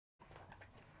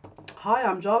Hi,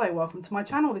 I'm Jale. Welcome to my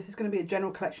channel. This is going to be a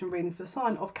general collection reading for the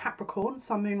sign of Capricorn,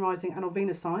 Sun, Moon, Rising and or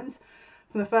Venus signs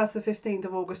from the 1st to the 15th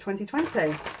of August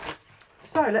 2020.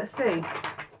 So let's see.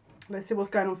 Let's see what's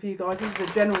going on for you guys. This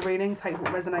is a general reading. Take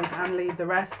what resonates and leave the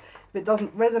rest. If it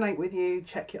doesn't resonate with you,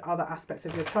 check your other aspects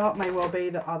of your chart. May well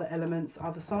be that other elements,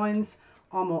 other signs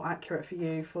are more accurate for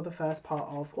you for the first part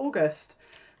of August.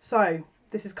 So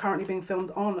this is currently being filmed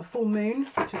on a full moon,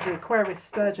 which is the Aquarius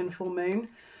Sturgeon full moon.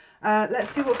 Let's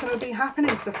see what's going to be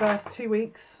happening for the first 2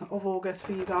 weeks of August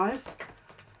for you guys.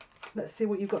 Let's see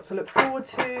what you've got to look forward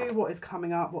to, what is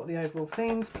coming up, what are the overall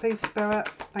themes. Please, Spirit,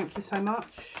 thank you so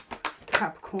much.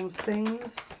 Capricorn's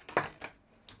themes.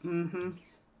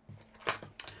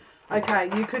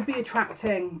 Okay, you could be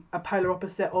attracting a polar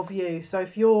opposite of you. So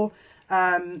if you're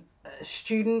a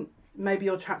student, maybe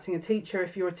you're attracting a teacher.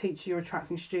 If you're a teacher, you're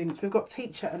attracting students. We've got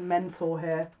teacher and mentor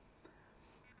here.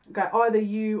 Okay, either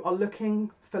you are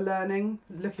looking for learning,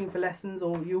 looking for lessons,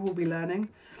 or you will be learning.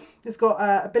 It's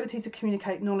got ability to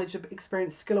communicate knowledge,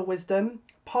 experience, skill or wisdom,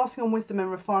 passing on wisdom and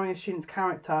refining a student's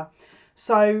character.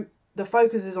 So the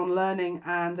focus is on learning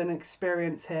and an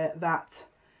experience here that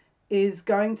is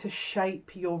going to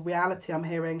shape your reality, I'm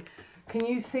hearing. Can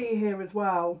you see here as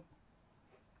well?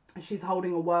 She's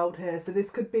holding a world here. So this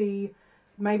could be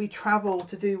maybe travel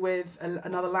to do with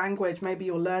another language. Maybe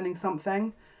you're learning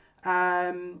something.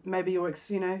 Maybe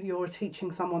you're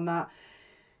teaching someone that.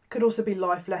 Could also be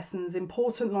life lessons,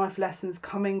 important life lessons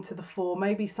coming to the fore.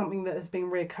 Maybe something that has been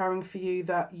reoccurring for you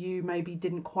that you maybe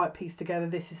didn't quite piece together.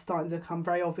 This is starting to become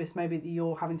very obvious. Maybe that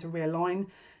you're having to realign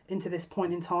into this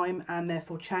point in time and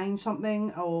therefore change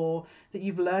something, or that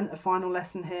you've learned a final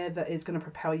lesson here that is going to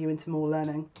propel you into more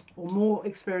learning or more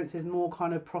experiences, more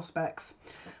kind of prospects.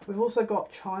 We've also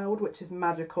got child, which is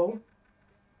magical.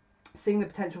 Seeing the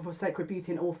potential for sacred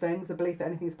beauty in all things, the belief that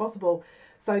anything is possible.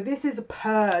 So this is a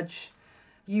purge.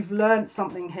 You've learned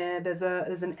something here. There's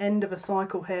an end of a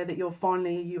cycle here that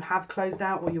you have closed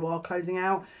out, or you are closing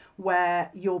out, where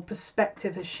your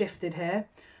perspective has shifted here.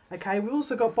 Okay, we've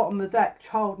also got bottom of the deck,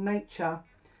 child, nature.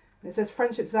 It says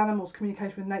friendships with animals,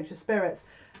 communication with nature, spirits.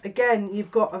 Again,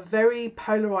 you've got a very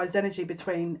polarized energy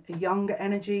between a younger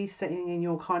energy sitting in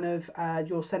your kind of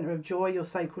your center of joy, your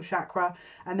sacral chakra,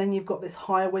 and then you've got this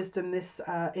higher wisdom, this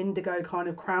indigo kind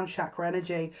of crown chakra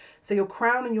energy. So your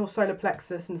crown and your solar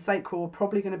plexus and sacral are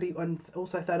probably going to be, and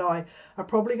also third eye, are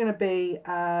probably going to be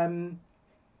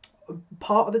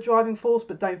part of the driving force.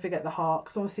 But don't forget the heart,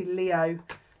 because obviously Leo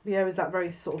is that very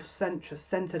sort of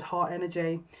centered heart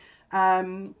energy.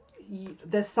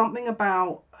 There's something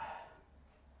about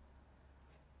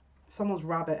someone's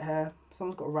rabbit here.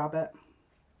 Someone's got a rabbit.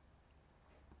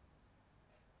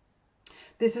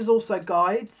 This is also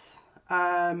guides,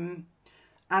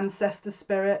 ancestor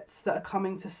spirits that are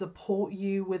coming to support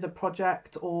you with a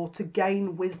project or to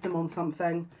gain wisdom on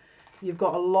something. You've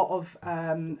got a lot of,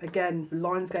 again,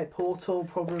 Lionsgate portal.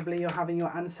 Probably you're having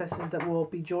your ancestors that will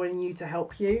be joining you to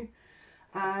help you.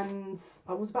 And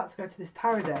I was about to go to this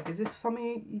tarot deck. Is this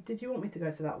something did you want me to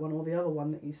go to that one or the other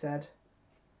one that you said?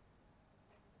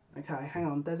 Okay, hang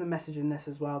on. There's a message in this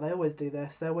as well. They always do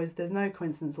this. There's no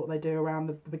coincidence what they do around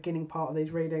the beginning part of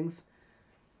these readings.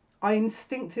 I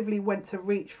instinctively went to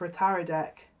reach for a tarot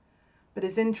deck, but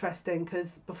it's interesting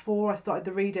because before I started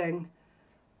the reading,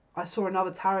 I saw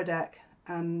another tarot deck,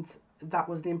 and that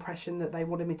was the impression that they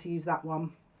wanted me to use that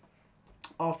one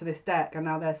after this deck, and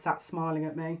now they're sat smiling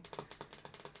at me.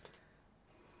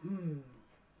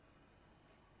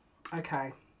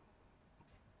 Okay.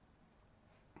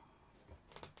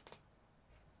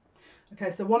 Okay,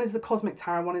 so one is the Cosmic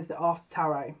Tarot, one is the After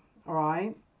Tarot, all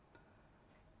right?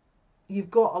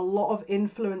 You've got a lot of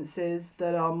influences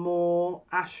that are more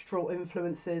astral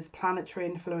influences, planetary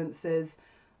influences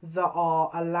that are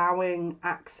allowing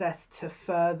access to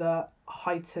further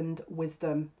heightened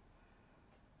wisdom,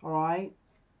 all right?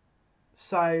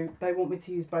 So they want me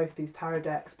to use both these tarot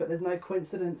decks, but there's no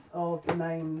coincidence of the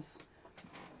names.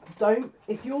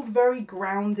 If you're very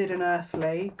grounded and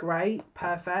earthly, great,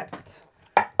 perfect.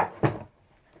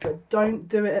 But don't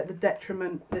do it at the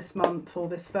detriment this month or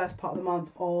this first part of the month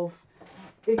of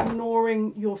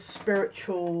ignoring your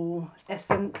spiritual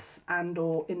essence and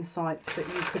or insights that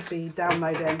you could be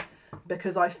downloading,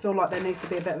 because I feel like there needs to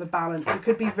be a bit of a balance. You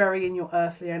could be very in your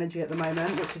earthly energy at the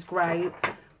moment, which is great,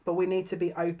 but we need to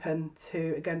be open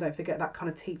to, again, don't forget that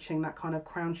kind of teaching, that kind of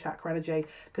crown chakra energy,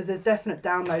 because there's definite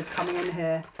downloads coming in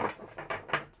here.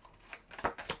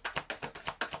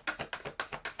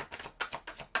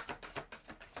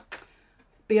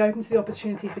 Be open to the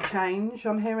opportunity for change,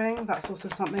 I'm hearing. That's also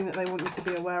something that they want you to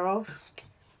be aware of.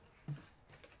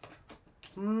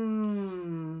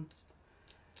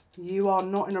 You are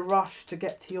not in a rush to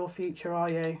get to your future, are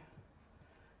you?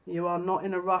 You are not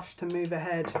in a rush to move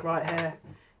ahead right here.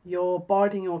 You're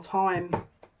biding your time.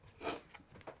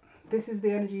 This is the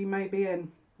energy you may be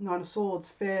in. Nine of Swords,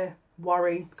 fear,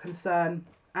 worry, concern,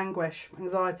 anguish,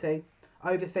 anxiety,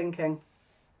 overthinking.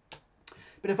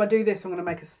 But if I do this, I'm going to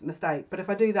make a mistake. But if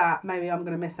I do that, maybe I'm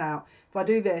going to miss out. If I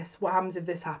do this, what happens if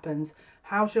this happens?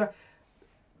 How should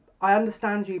I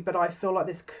understand you, but I feel like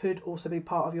this could also be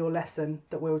part of your lesson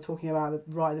that we were talking about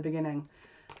right at the beginning.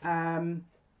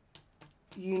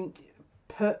 You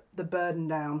put the burden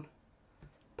down.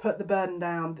 Put the burden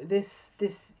down.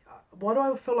 Why do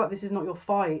I feel like this is not your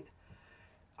fight?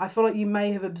 I feel like you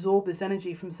may have absorbed this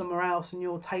energy from somewhere else and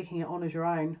you're taking it on as your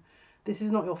own. This is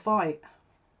not your fight.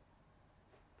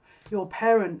 Your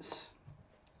parents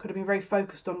could have been very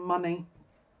focused on money,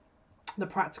 the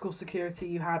practical security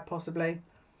you had possibly,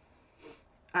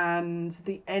 and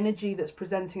the energy that's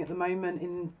presenting at the moment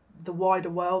in the wider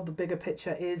world, the bigger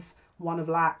picture, is one of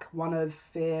lack, one of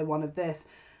fear, one of this.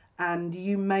 And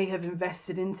you may have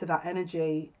invested into that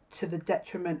energy to the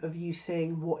detriment of you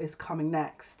seeing what is coming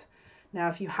next. Now,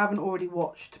 if you haven't already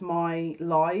watched my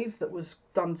live that was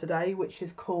done today, which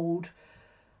is called,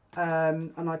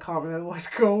 and I can't remember what it's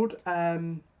called.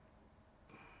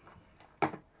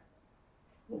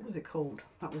 What was it called?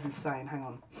 That was insane. Hang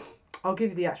on. I'll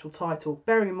give you the actual title.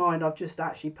 Bearing in mind, I've just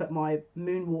actually put my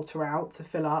moon water out to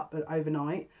fill up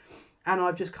overnight. And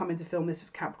I've just come in to film this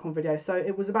Capricorn video. So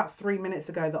it was about 3 minutes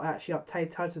ago that I actually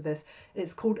titled this.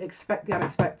 It's called Expect the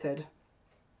Unexpected.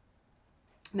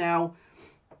 Now,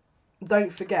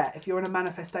 don't forget, if you're in a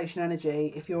manifestation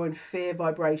energy, if you're in fear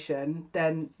vibration,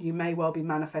 then you may well be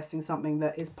manifesting something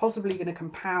that is possibly going to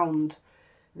compound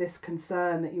this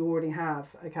concern that you already have,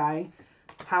 okay?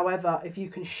 However, if you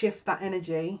can shift that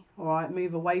energy, all right,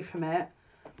 move away from it,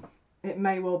 it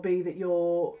may well be that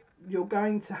you're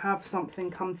going to have something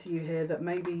come to you here that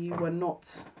maybe you were not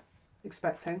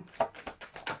expecting.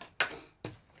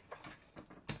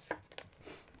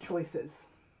 Choices,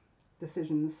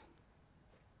 decisions.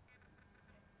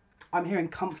 I'm hearing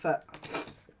comfort,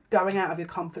 going out of your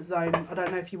comfort zone. I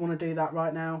don't know if you want to do that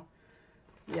right now.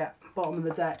 Yeah, bottom of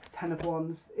the deck, Ten of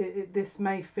Wands. This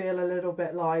may feel a little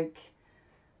bit like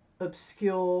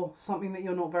obscure, something that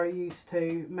you're not very used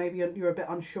to. Maybe you're a bit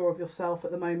unsure of yourself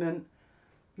at the moment.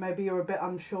 Maybe you're a bit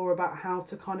unsure about how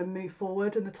to kind of move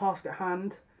forward in the task at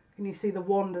hand. Can you see the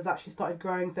wand has actually started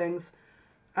growing things?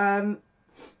 Now,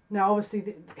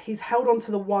 obviously, he's held on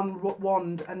to the one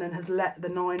wand and then has let the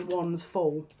 9 wands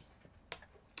fall.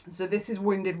 So this is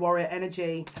wounded warrior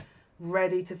energy,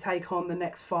 ready to take on the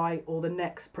next fight or the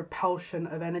next propulsion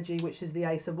of energy, which is the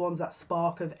Ace of Wands, that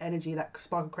spark of energy, that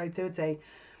spark of creativity.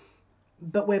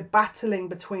 But we're battling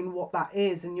between what that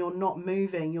is, and you're not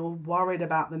moving. You're worried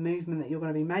about the movement that you're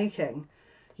going to be making.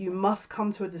 You must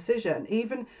come to a decision,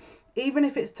 even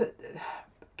if it's to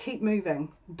keep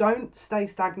moving. Don't stay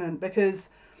stagnant, because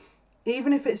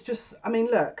even if it's just, I mean,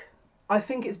 look, I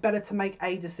think it's better to make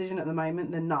a decision at the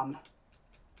moment than none.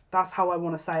 That's how I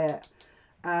want to say it.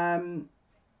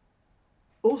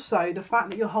 Also, the fact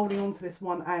that you're holding on to this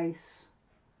one ace,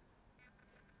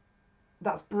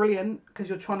 that's brilliant, because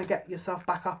you're trying to get yourself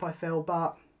back up, I feel,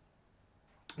 but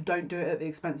don't do it at the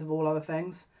expense of all other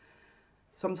things.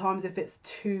 Sometimes if it's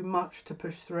too much to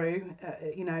push through,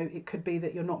 you know, it could be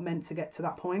that you're not meant to get to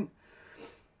that point.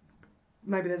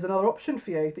 Maybe there's another option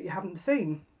for you that you haven't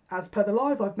seen, as per the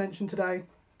live I've mentioned today.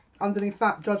 Underneath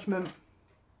that, judgment.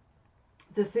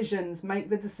 Decisions. Make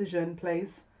the decision,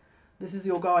 please. This is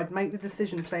your guide. Make the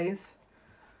decision, please.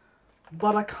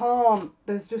 But I can't.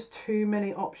 There's just too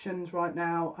many options right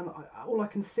now. And all I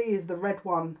can see is the red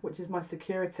one, which is my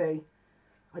security.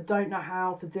 I don't know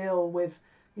how to deal with,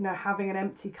 you know, having an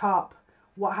empty cup.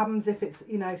 What happens if it's,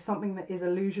 you know, something that is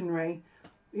illusionary?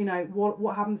 You know,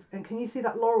 what happens? And can you see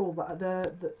that laurel,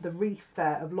 the wreath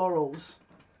there of laurels?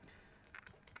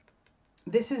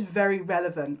 This is very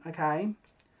relevant, okay?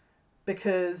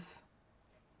 Because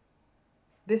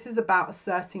this is about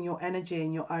asserting your energy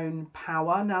and your own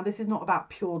power. Now, this is not about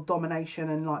pure domination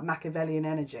and like Machiavellian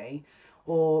energy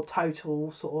or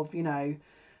total sort of, you know,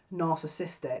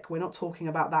 narcissistic. We're not talking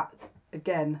about that.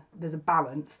 Again, there's a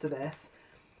balance to this.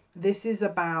 This is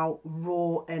about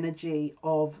raw energy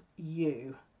of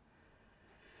you.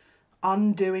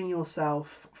 Undoing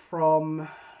yourself from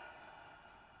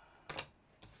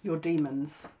your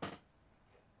demons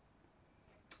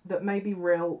that may be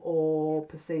real or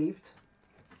perceived,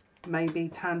 may be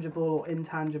tangible or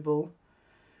intangible.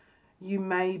 You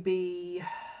may be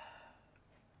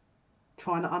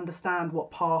trying to understand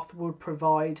what path would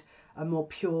provide a more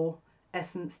pure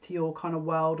essence to your kind of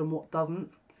world and what doesn't.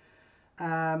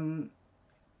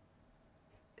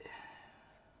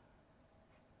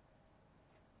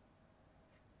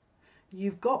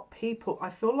 You've got people, I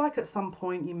feel like at some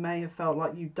point you may have felt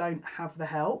like you don't have the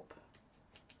help.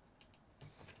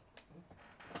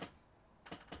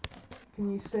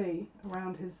 Can you see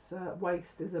around his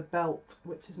waist is a belt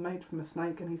which is made from a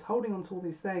snake, and he's holding on to all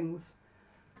these things,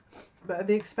 but at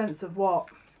the expense of what?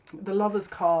 The Lover's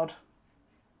card.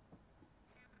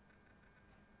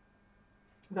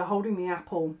 They're holding the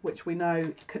apple, which we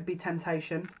know could be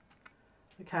temptation.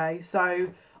 Okay, so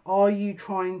are you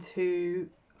trying to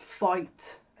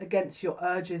fight against your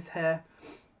urges here?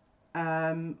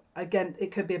 Again,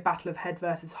 it could be a battle of head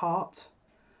versus heart,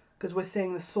 because we're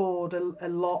seeing the sword a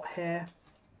lot here.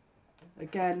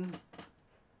 Again,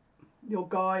 your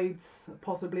guides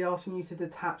possibly asking you to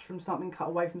detach from something, cut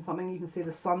away from something. You can see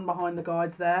the sun behind the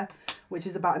guides there, which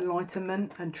is about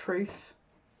enlightenment and truth.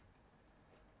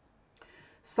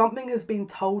 Something has been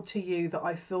told to you that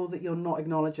I feel that you're not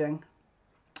acknowledging.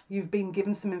 You've been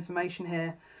given some information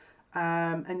here,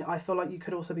 and I feel like you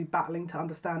could also be battling to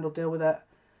understand or deal with it.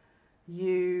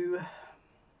 You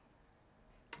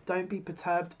don't be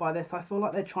perturbed by this. I feel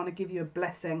like they're trying to give you a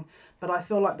blessing, but I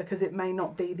feel like because it may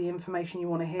not be the information you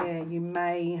want to hear, you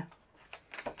may...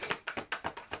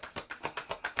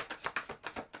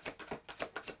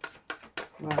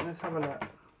 Right, let's have a look.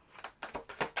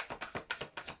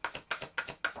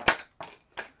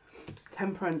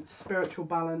 Temperance, spiritual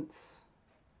balance.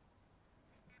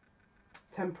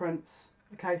 Temperance.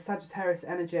 Okay, Sagittarius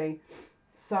energy.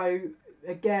 So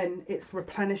again, it's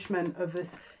replenishment of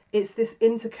this. It's this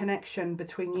interconnection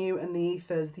between you and the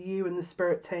ethers, you and the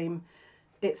spirit team.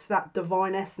 It's that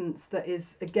divine essence that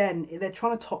is, again, they're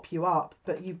trying to top you up,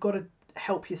 but you've got to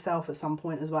help yourself at some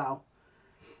point as well.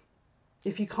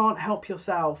 If you can't help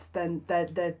yourself, then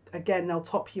they'll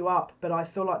top you up. But I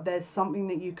feel like there's something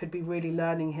that you could be really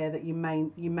learning here that you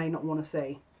may not want to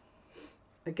see.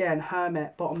 Again,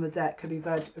 Hermit, bottom of the deck, could be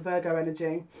Virgo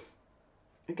energy.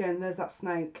 Again, there's that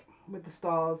snake with the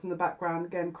stars in the background.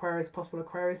 Again, Aquarius, possible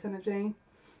Aquarius energy.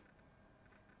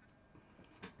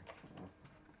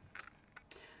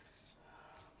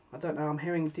 I don't know, I'm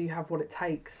hearing, do you have what it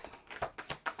takes?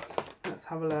 Let's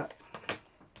have a look.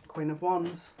 Queen of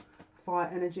Wands. Fire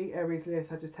energy, Aries, Leo,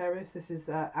 Sagittarius. This is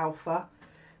Alpha.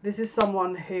 This is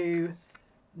someone who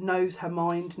knows her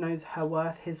mind, knows her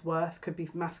worth, his worth. Could be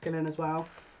masculine as well.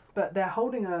 But they're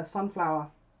holding a sunflower.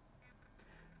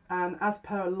 And as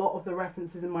per a lot of the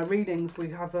references in my readings, we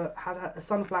have had a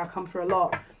sunflower come through a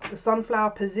lot. The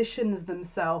sunflower positions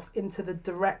themselves into the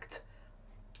direct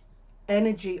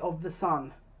energy of the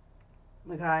sun.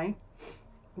 Okay?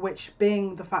 Which,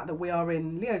 being the fact that we are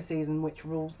in Leo season, which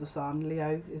rules the sun.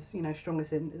 Leo is, you know,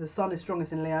 strongest in, the sun is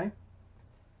strongest in Leo.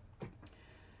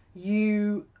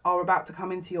 You are about to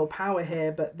come into your power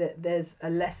here, but there's a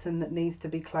lesson that needs to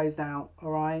be closed out,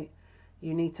 all right?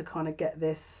 You need to kind of get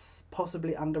this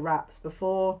possibly under wraps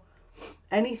before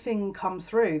anything comes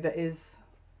through that is,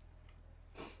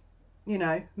 you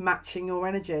know, matching your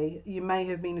energy. You may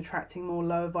have been attracting more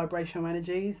lower vibrational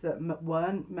energies that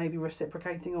weren't maybe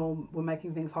reciprocating or were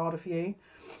making things harder for you.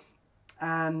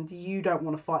 And you don't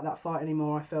want to fight that fight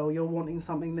anymore, I feel. You're wanting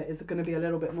something that is going to be a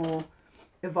little bit more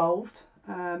evolved.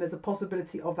 There's a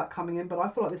possibility of that coming in, but I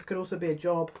feel like this could also be a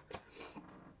job.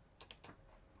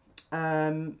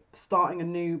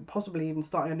 Possibly even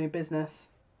starting a new business.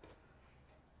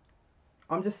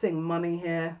 I'm just seeing money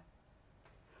here.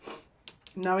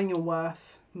 Knowing your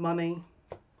worth, money,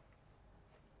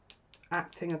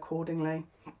 acting accordingly.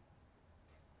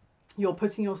 You're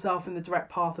putting yourself in the direct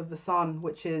path of the sun,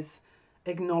 which is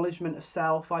acknowledgement of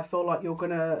self. I feel like you're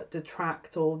going to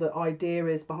detract, or the idea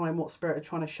is behind what Spirit are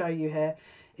trying to show you here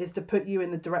is to put you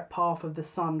in the direct path of the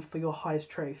sun for your highest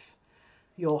truth,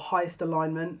 your highest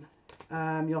alignment,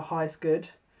 your highest good,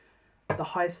 the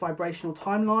highest vibrational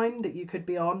timeline that you could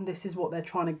be on. This is what they're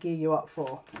trying to gear you up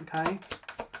for, okay?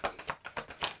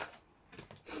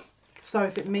 So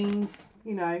if it means,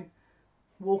 you know,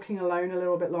 walking alone a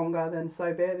little bit longer, then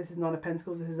so be it. This is Nine of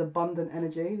Pentacles. This is abundant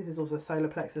energy. This is also solar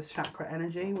plexus chakra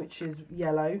energy, which is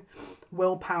yellow.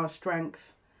 Willpower,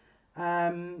 strength.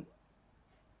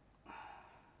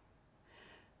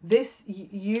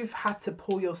 You've had to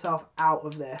pull yourself out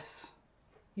of this.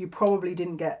 You probably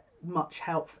didn't get much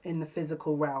help in the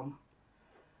physical realm.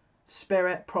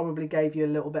 Spirit probably gave you a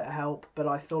little bit of help, but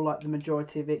I feel like the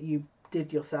majority of it you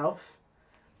did yourself.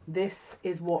 This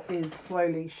is what is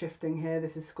slowly shifting here.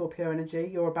 This is Scorpio energy.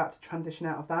 You're about to transition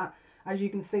out of that. As you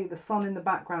can see, the sun in the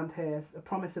background here is a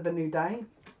promise of a new day.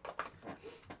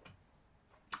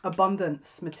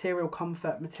 Abundance, material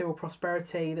comfort, material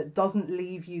prosperity that doesn't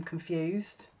leave you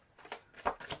confused.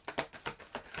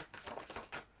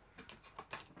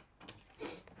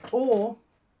 Or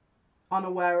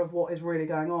unaware of what is really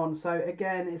going on. So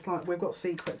again, it's like we've got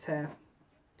secrets here.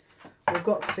 We've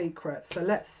got secrets. So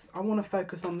I want to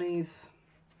focus on these.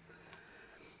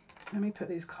 Let me put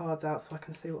these cards out so I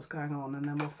can see what's going on, and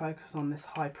then we'll focus on this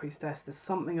High Priestess. There's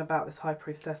something about this High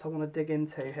Priestess I want to dig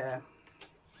into here.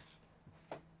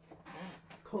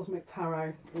 Cosmic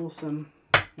Tarot, awesome.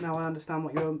 Now I understand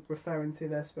what you're referring to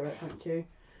there, Spirit, thank you.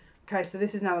 Okay, so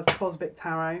this is now the Cosmic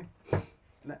Tarot.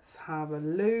 Let's have a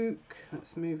look.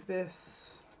 Let's move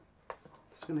this.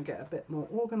 Just going to get a bit more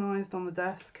organised on the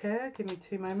desk here. Give me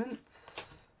 2 moments.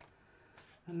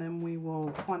 And then we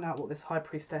will find out what this High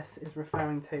Priestess is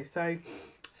referring to. So,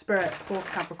 Spirit for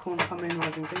Capricorn, Sun, Moon,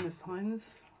 Rising, Venus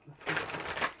signs.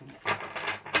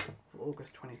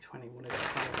 August 2020, what is the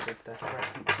High Priestess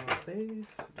referencing, please?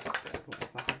 What is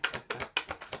the High Priestess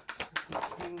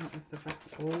referencing? What is the...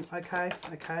 Oh,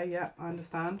 okay, yeah, I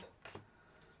understand.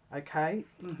 Okay,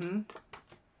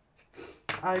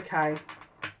 okay.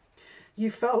 You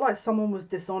felt like someone was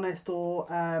dishonest or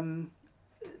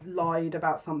lied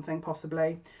about something,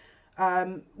 possibly.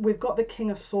 We've got the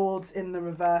King of Swords in the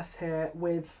reverse here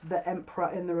with the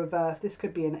Emperor in the reverse. This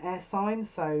could be an air sign,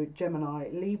 so Gemini,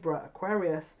 Libra,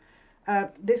 Aquarius.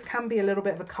 This can be a little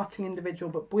bit of a cutting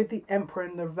individual, but with the Emperor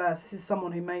in the reverse, this is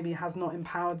someone who maybe has not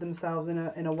empowered themselves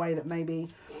in a way that maybe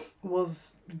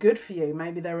was good for you.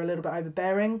 Maybe they're a little bit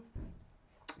overbearing,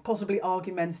 possibly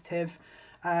argumentative,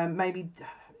 maybe,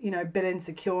 you know, a bit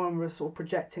insecure, and we're sort of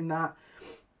projecting that.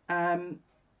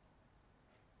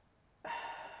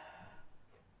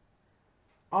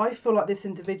 I feel like this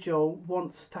individual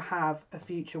wants to have a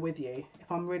future with you, if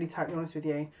I'm really totally honest with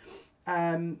you.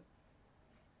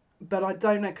 But I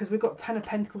don't know, because we've got 10 of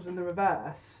Pentacles in the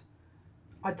reverse.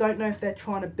 I don't know if they're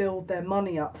trying to build their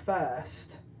money up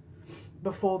first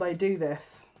before they do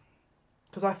this.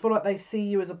 Because I feel like they see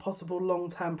you as a possible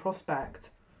long-term prospect.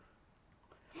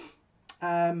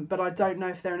 But I don't know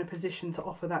if they're in a position to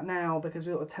offer that now, because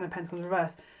we've got the 10 of Pentacles in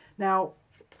reverse. Now,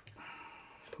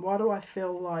 why do I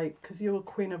feel like, because you're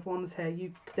Queen of Wands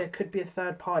here, there could be a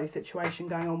third-party situation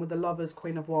going on with the Lovers,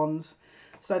 Queen of Wands.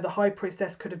 So the High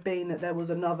Priestess could have been that there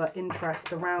was another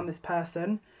interest around this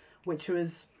person, which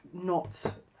was not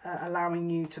allowing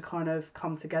you to kind of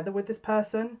come together with this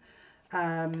person.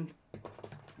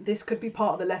 This could be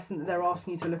part of the lesson that they're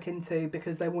asking you to look into,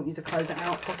 because they want you to close it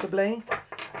out, possibly.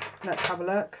 Let's have a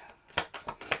look.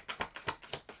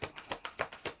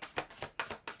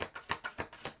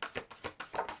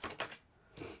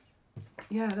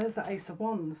 Yeah, there's the Ace of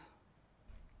Wands.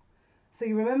 So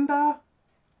you remember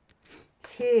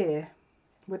here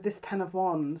with this 10 of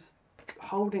Wands,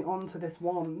 holding on to this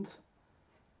wand,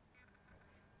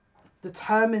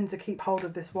 determined to keep hold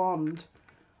of this wand.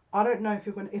 I don't know if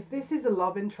you're going to, if this is a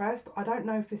love interest, I don't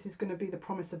know if this is going to be the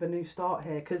promise of a new start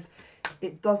here, because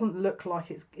it doesn't look like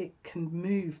it can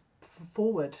move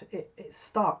forward. It's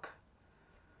stuck.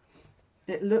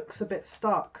 It looks a bit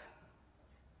stuck.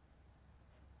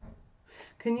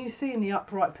 Can you see in the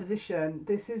upright position,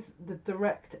 this is the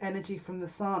direct energy from the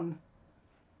sun,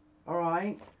 all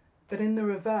right? But in the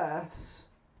reverse,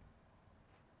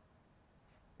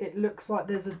 it looks like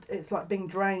it's like being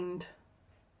drained.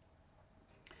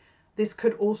 This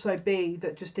could also be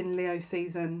that just in Leo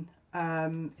season,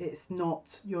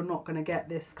 you're not going to get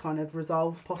this kind of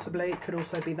resolved, possibly. It could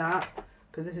also be that,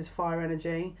 because this is fire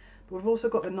energy. But we've also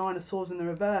got the 9 of Swords in the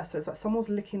reverse, so it's like someone's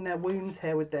licking their wounds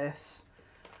here with this.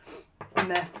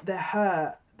 And they're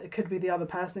hurt. It could be the other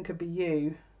person, it could be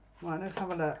you. Right, let's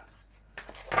have a look.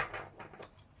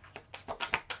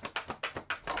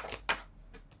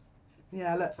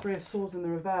 Yeah, look, 3 of Swords in the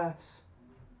reverse.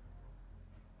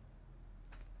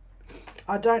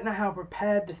 I don't know how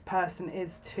prepared this person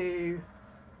is to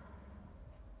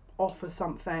offer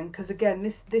something, because again,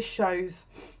 this shows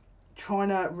trying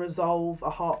to resolve a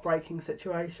heartbreaking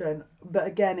situation. But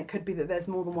again, it could be that there's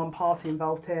more than one party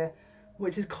involved here,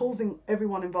 which is causing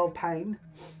everyone involved pain.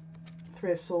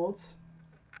 3 of Swords.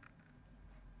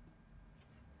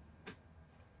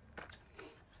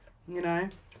 You know,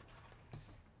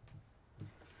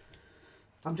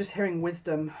 I'm just hearing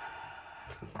wisdom.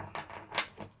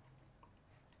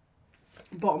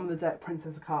 Bottom of the deck,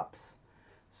 Princess of Cups.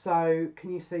 So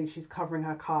can you see she's covering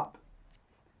her cup?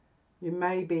 You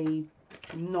may be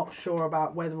not sure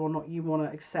about whether or not you want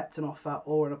to accept an offer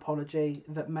or an apology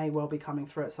that may well be coming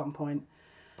through at some point.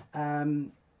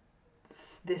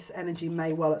 This energy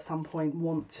may well at some point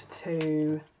want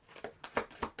to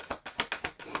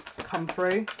come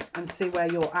through and see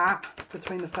where you're at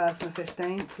between the 1st and the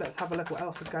 15th. Let's have a look what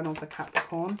else is going on for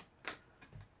Capricorn.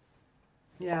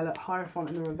 Yeah, look, Hierophant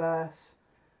in the reverse.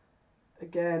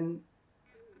 Again,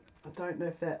 I don't know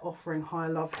if they're offering higher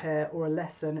love here or a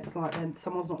lesson. It's like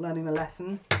someone's not learning the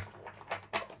lesson.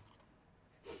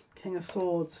 King of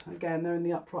Swords, again, they're in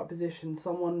the upright position.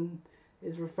 Someone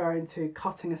is referring to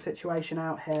cutting a situation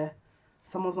out here.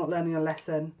 Someone's not learning a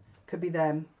lesson. Could be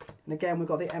them. And again, we've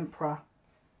got the Emperor.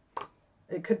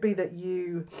 It could be that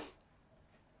you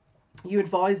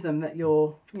advise them that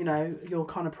you're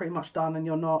kind of pretty much done and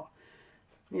you're not,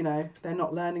 they're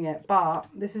not learning it. But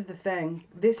this is the thing.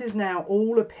 This is now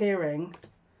all appearing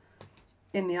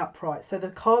in the upright. So the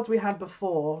cards we had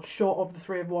before, short of the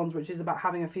Three of Wands, which is about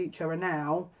having a future, are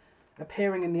now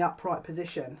appearing in the upright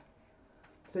position.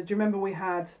 So do you remember we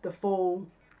had the Fool,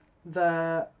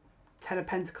 the Ten of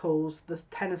Pentacles, the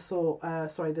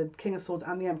the King of Swords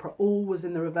and the Emperor all was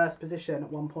in the reverse position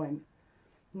at one point.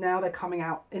 Now they're coming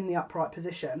out in the upright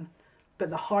position, but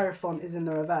the Hierophant is in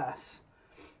the reverse.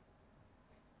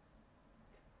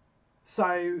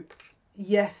 So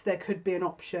yes, there could be an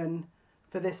option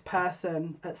for this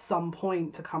person at some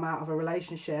point to come out of a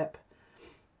relationship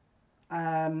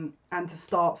and to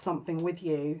start something with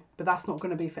you, but that's not going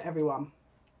to be for everyone.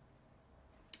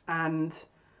 And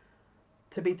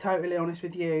to be totally honest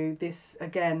with you, this,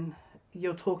 again,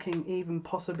 you're talking even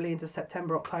possibly into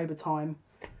September, October time,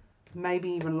 maybe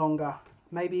even longer,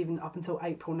 maybe even up until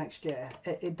April next year.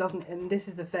 It doesn't, and this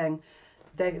is the thing,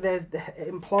 it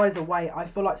implies a wait. I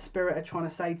feel like Spirit are trying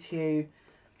to say to you,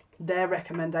 their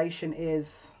recommendation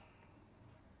is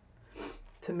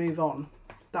to move on.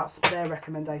 That's their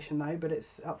recommendation though, but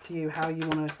it's up to you how you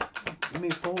want to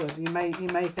move forward. You may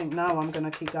think, no, I'm going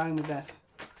to keep going with this.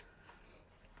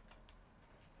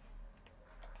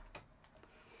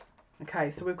 Okay,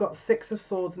 so we've got Six of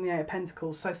Swords and the Eight of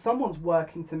Pentacles. So someone's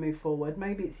working to move forward.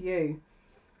 Maybe it's you.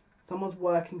 Someone's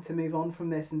working to move on from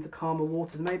this into calmer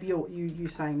waters. Maybe you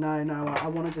saying, no, I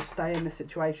want to just stay in this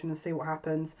situation and see what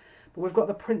happens. But we've got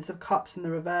the Prince of Cups in the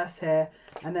reverse here,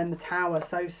 and then the Tower.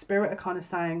 So Spirit are kind of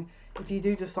saying, if you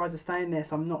do decide to stay in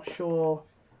this, I'm not sure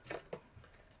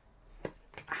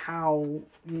how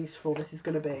useful this is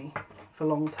going to be for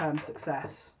long-term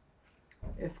success,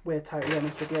 if we're totally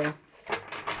honest with you.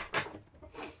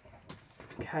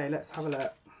 Okay, let's have a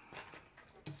look.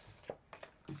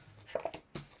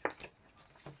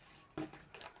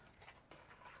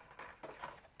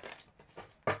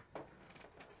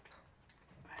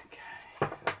 Okay,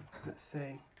 let's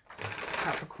see.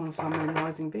 Capricorn, Sun, Moon,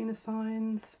 Rising, Venus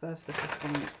signs. First, the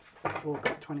 15th of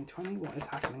August 2020. What is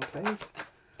happening, please?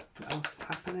 What else is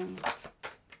happening?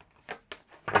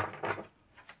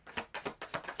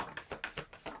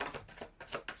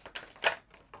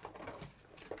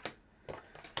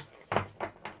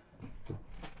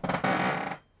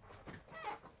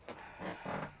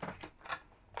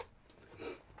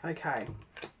 Okay,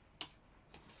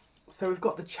 so we've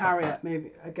got the Chariot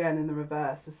moving again in the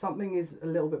reverse. So something is a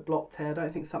little bit blocked here. I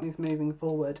don't think something's moving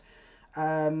forward.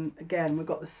 Again, we've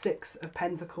got the Six of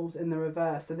Pentacles in the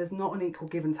reverse. So there's not an equal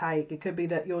give and take. It could be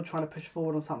that you're trying to push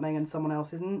forward on something and someone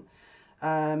else isn't.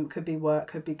 Could be work,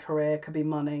 could be career, could be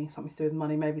money. Something to do with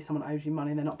money. Maybe someone owes you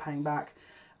money and they're not paying back.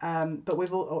 But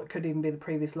or it could even be the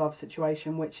previous love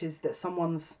situation, which is that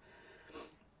someone's,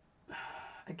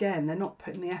 again, they're not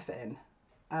putting the effort in.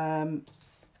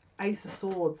 Ace of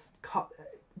Swords,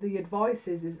 the advice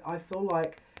is I feel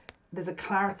like there's a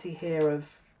clarity here of,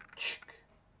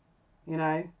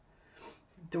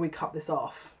 do we cut this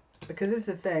off? Because this is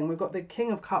the thing, we've got the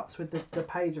King of Cups with the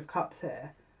Page of Cups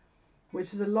here,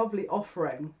 which is a lovely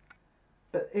offering,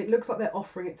 but it looks like they're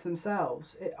offering it to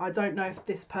themselves. I don't know if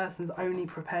this person's only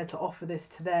prepared to offer this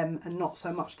to them and not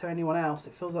so much to anyone else.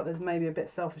 It feels like there's maybe a bit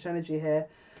selfish energy here.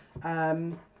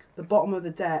 The bottom of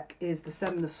the deck is the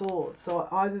Seven of Swords. So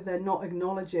either they're not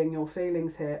acknowledging your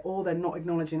feelings here or they're not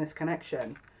acknowledging this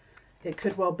connection. It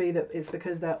could well be that it's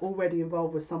because they're already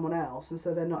involved with someone else and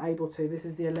so they're not able to. This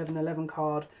is the 11-11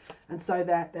 card. And so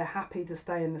they're happy to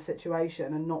stay in the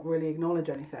situation and not really acknowledge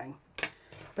anything.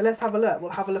 But let's have a look.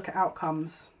 We'll have a look at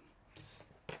outcomes.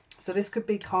 So this could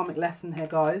be karmic lesson here,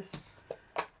 guys.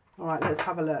 All right, let's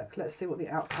have a look. Let's see what the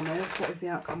outcome is. What is the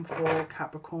outcome for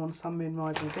Capricorn, Sun, Moon,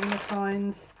 Rising, Venus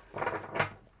signs?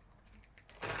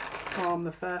 From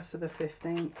the 1st to the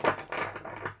 15th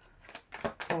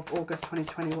of August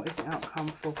 2020, what is the outcome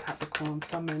for Capricorn,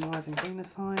 Sun, Moon, Rising,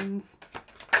 Venus signs?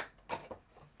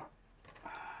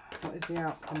 What is the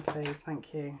outcome, please?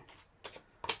 Thank you.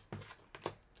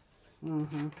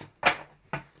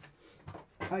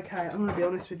 Okay, I'm going to be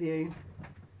honest with you.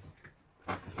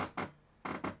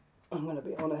 I'm going to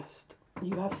be honest.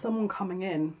 You have someone coming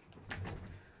in,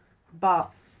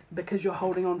 but because you're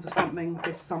holding on to something,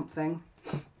 this something,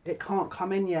 it can't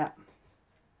come in yet.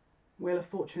 Wheel of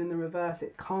Fortune in the reverse,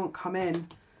 it can't come in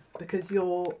because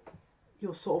you're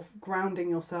you're sort of grounding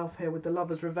yourself here with the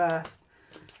Lovers reversed.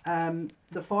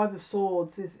 The Five of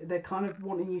Swords is, they're kind of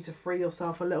wanting you to free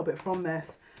yourself a little bit from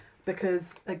this,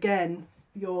 because again,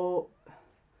 the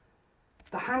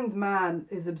Hanged Man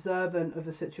is observant of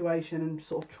the situation and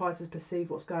sort of tries to perceive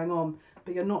what's going on,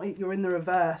 but you're in the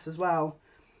reverse as well.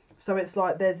 So it's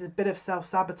like there's a bit of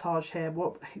self-sabotage here.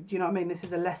 Do you know what I mean? This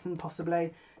is a lesson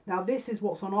possibly. Now this is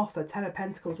what's on offer, Ten of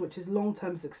Pentacles, which is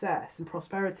long-term success and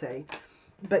prosperity,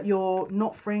 but you're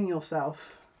not freeing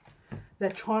yourself. They're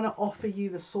trying to offer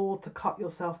you the sword to cut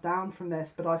yourself down from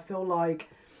this, but I feel like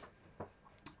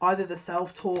either the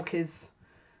self-talk is,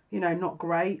 you know, not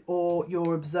great, or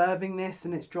you're observing this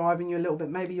and it's driving you a little bit.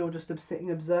 Maybe you're just sitting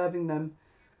observing them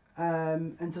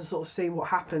and to sort of see what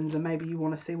happens, and maybe you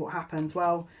want to see what happens.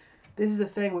 Well, this is the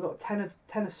thing, we've got Ten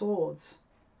of Swords.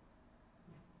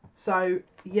 So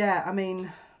yeah, I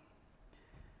mean,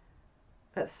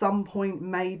 at some point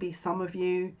maybe some of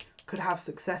you could have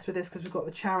success with this, because we've got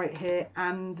the Chariot here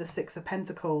and the Six of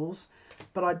Pentacles,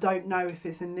 but I don't know if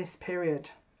it's in this period.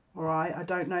 All right, I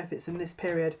don't know if it's in this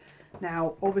period.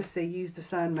 Now obviously use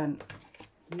discernment.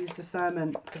 Use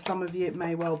discernment. For some of you it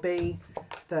may well be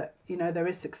that, you know, there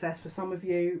is success. For some of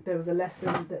you there was a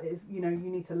lesson that is, you know, you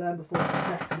need to learn before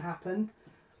success can happen.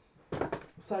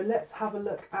 So let's have a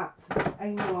look at the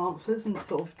angel answers and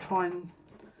sort of try and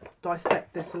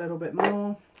dissect this a little bit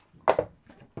more.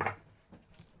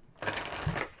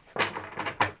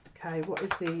 Okay, what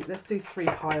is let's do 3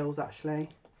 piles actually.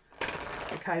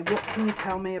 Okay, what can you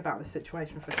tell me about the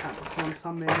situation for Capricorn,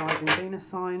 Sun, Moon, Rising, Venus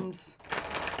signs?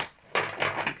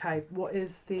 Okay, what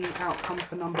is the outcome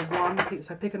for number 1?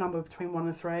 So pick a number between 1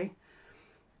 and 3.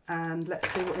 And let's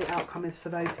see what the outcome is for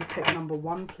those who pick number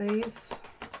 1, please.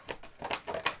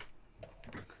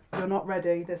 You're not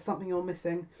ready. There's something you're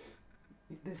missing.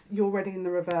 You're ready in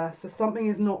the reverse. So something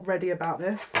is not ready about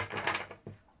this.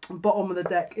 Bottom of the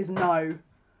deck is no.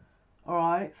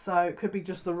 Alright, so it could be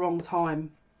just the wrong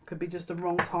time. Could be just a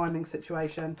wrong timing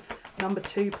situation. Number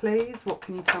 2, please. What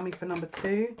can you tell me for number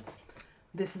 2?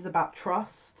 This is about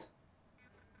trust.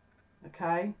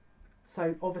 Okay,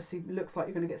 so obviously looks like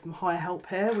you're going to get some higher help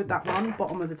here with that one.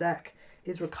 Bottom of the deck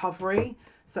is recovery.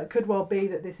 So it could well be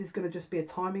that this is going to just be a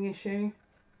timing issue.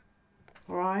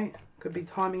 Alright, could be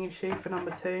timing issue for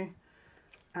number 2.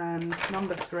 And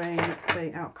number 3, let's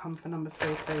see, outcome for number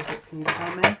 3, please. What can you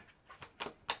tell me?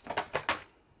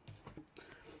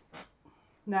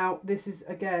 Now, this is,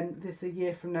 again, this is a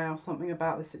year from now, something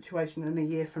about the situation in a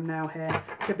year from now here.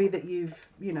 Could be that you've,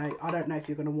 you know, I don't know if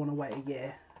you're going to want to wait a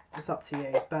year. It's up to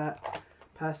you. But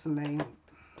personally,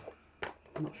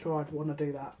 I'm not sure I'd want to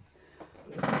do that.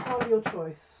 It's entirely your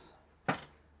choice.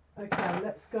 Okay,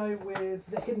 let's go with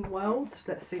the Hidden Worlds.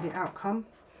 Let's see the outcome.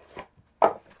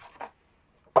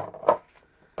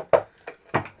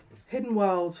 Hidden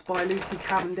Worlds by Lucy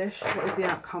Cavendish. What is the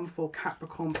outcome for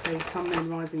Capricorn, please? Sun, Moon,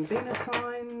 Rising, Venus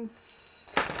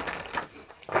signs.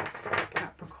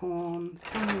 Capricorn,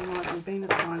 Sun, Moon, Rising, Venus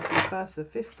signs from the 1st to the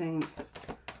 15th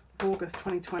August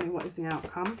 2020. What is the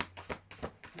outcome?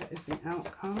 What is the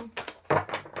outcome?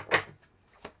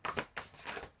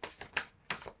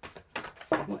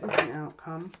 What is the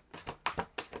outcome?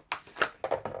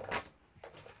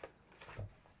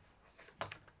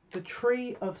 The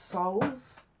Tree of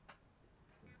Souls.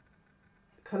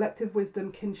 Collective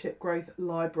Wisdom, Kinship Growth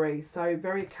Library. So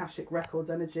very Akashic Records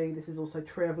energy. This is also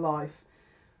Tree of Life.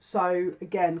 So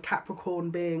again,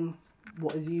 Capricorn being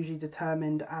what is usually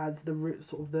determined as the root,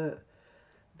 sort of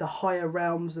the higher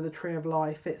realms of the Tree of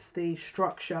Life. It's the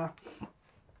structure.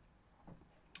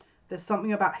 There's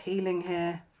something about healing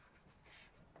here.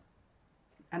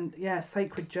 And yeah,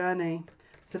 sacred journey.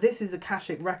 So this is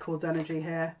Akashic Records energy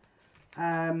here.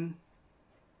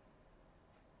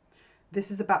 This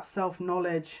is about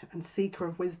self-knowledge and seeker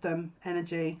of wisdom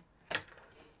energy.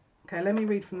 Okay, let me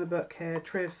read from the book here.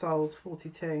 Tree of Souls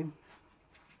 42.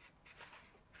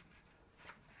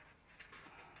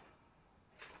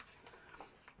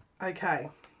 Okay,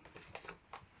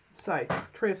 so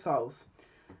Tree of Souls.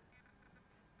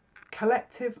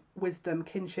 Collective Wisdom,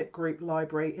 Kinship Group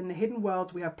Library. In the hidden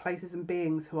worlds we have places and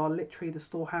beings who are literally the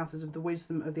storehouses of the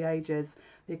wisdom of the ages.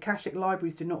 The Akashic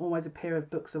libraries do not always appear as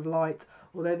books of light,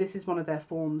 although this is one of their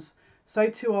forms. So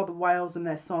too are the whales and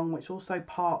their song, which also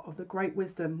part of the great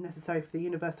wisdom necessary for the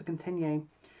universe to continue.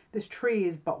 This tree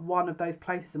is but one of those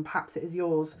places, and perhaps it is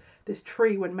yours. This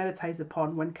tree, when meditated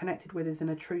upon, when connected with is in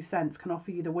a true sense, can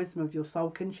offer you the wisdom of your soul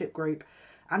kinship group.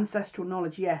 Ancestral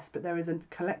knowledge, yes, but there is a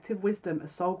collective wisdom, a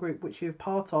soul group which you are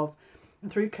part of.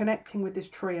 And through connecting with this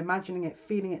tree, imagining it,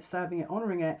 feeling it, serving it,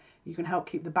 honouring it, you can help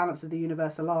keep the balance of the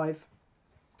universe alive.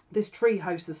 This tree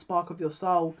hosts the spark of your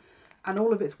soul and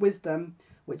all of its wisdom.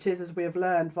 which is, as we have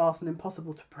learned, vast and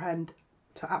impossible to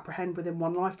apprehend within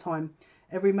one lifetime.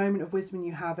 Every moment of wisdom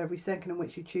you have, every second in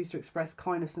which you choose to express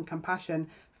kindness and compassion,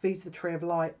 feeds the tree of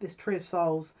light, this tree of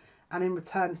souls, and in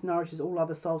return this nourishes all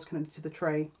other souls connected to the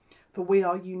tree. For we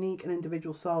are unique and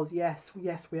individual souls. Yes,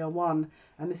 we are one,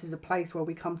 and this is a place where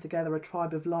we come together, a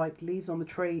tribe of light, leaves on the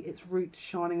tree, its roots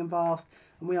shining and vast,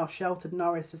 and we are sheltered,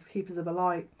 nourished as keepers of the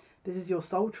light. This is your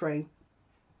soul tree.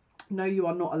 Know you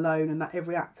are not alone, and that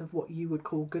every act of what you would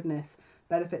call goodness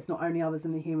benefits not only others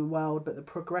in the human world, but the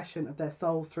progression of their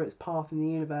souls through its path in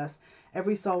the universe.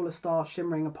 Every soul a star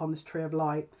shimmering upon this tree of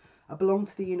light. I belong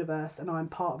to the universe, and I am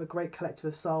part of a great collective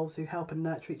of souls who help and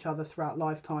nurture each other throughout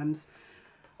lifetimes.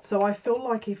 So I feel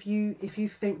like if you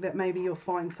think that maybe you're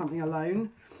fighting something alone,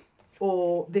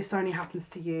 or this only happens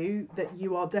to you, that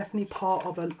you are definitely part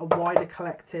of a wider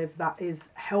collective that is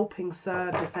helping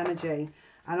serve this energy.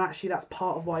 And actually that's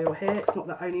part of why you're here. It's not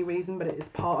the only reason, but it is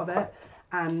part of it.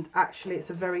 And actually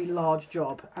it's a very large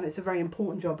job, and it's a very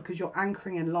important job because you're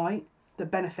anchoring in light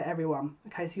that benefit everyone.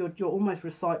 Okay, so you're almost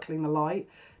recycling the light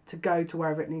to go to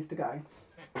wherever it needs to go.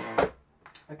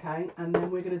 Okay, and then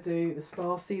we're going to do the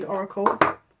starseed oracle.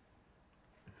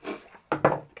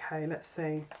 Okay, let's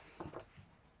see,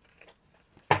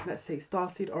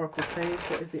 starseed oracle, please.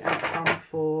 What is the outcome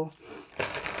for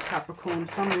Capricorn,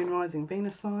 Sun, Moon, Rising,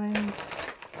 Venus signs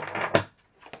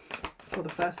for the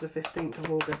 1st to the 15th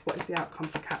of August? What is the outcome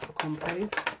for Capricorn,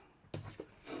 please?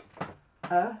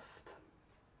 Earth.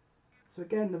 So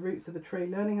again, the roots of the tree,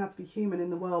 learning how to be human in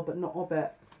the world but not of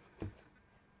it.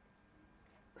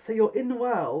 So you're in the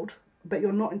world, but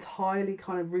you're not entirely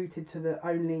kind of rooted to the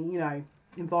only, you know,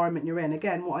 environment you're in.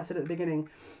 Again, what I said at the beginning,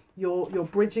 you're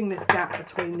bridging this gap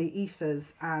between the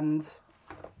ethers and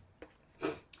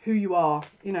who you are,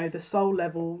 you know, the soul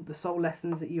level, the soul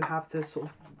lessons that you have to sort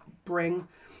of bring,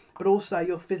 but also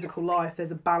your physical life.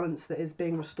 There's a balance that is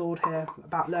being restored here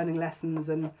about learning lessons.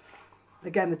 And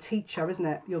again, the teacher, isn't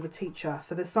it? You're the teacher.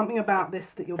 So there's something about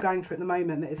this that you're going through at the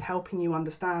moment that is helping you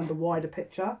understand the wider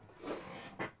picture.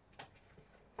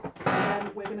 And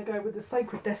then we're going to go with the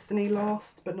sacred destiny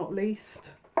last but not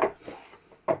least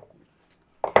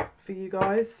for you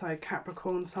guys. So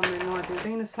Capricorn, Sun, Moon, Rising,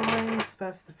 Venus signs,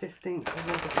 1st to the 15th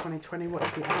of August 2020. What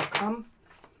is the outcome?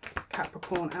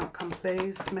 Capricorn outcome,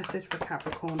 please. Message for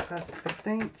Capricorn, 1st to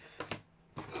 15th.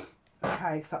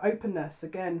 Okay, so openness,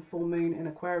 again, full moon in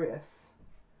Aquarius.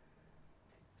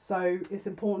 So it's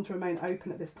important to remain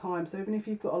open at this time. So even if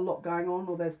you've got a lot going on,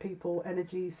 or there's people,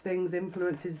 energies, things,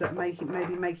 influences that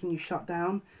maybe making you shut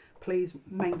down, please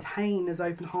maintain as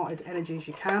open-hearted energy as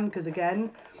you can, because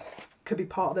again, could be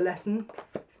part of the lesson,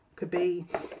 could be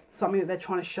something that they're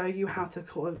trying to show you how to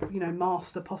sort of, you know,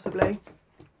 master possibly.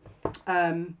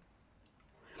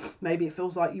 Maybe it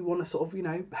feels like you want to sort of, you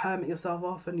know, hermit yourself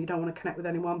off and you don't want to connect with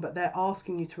anyone, but they're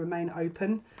asking you to remain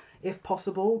open if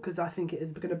possible, because I think it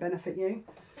is going to benefit you.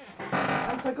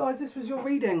 And so guys, this was your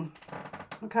reading.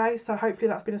 Okay, so hopefully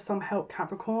that's been of some help,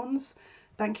 Capricorns.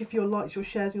 Thank you for your likes, your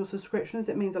shares and your subscriptions.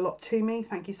 It means a lot to me.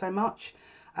 Thank you so much.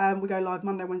 We go live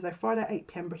Monday, Wednesday, Friday, 8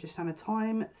 PM British Standard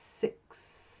Time, 3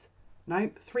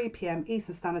 PM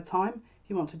Eastern Standard Time. If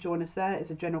you want to join us there, it's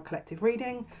a general collective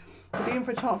reading. You'll be in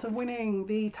for a chance of winning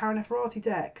the Tarot NEFERATI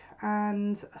deck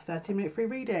and a 30-minute free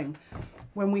reading.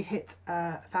 When we hit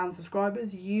 1,000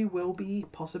 subscribers, you will be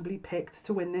possibly picked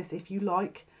to win this if you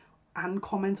like and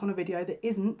comment on a video that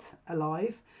isn't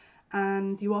alive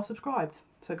and you are subscribed.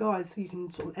 So guys, you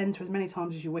can sort of enter as many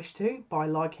times as you wish to by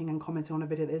liking and commenting on a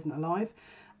video that isn't alive.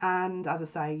 And as I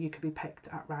say, you could be picked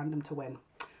at random to win.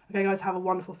 Okay guys, have a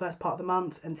wonderful first part of the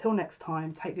month. Until next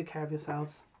time, take good care of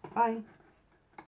yourselves. Bye.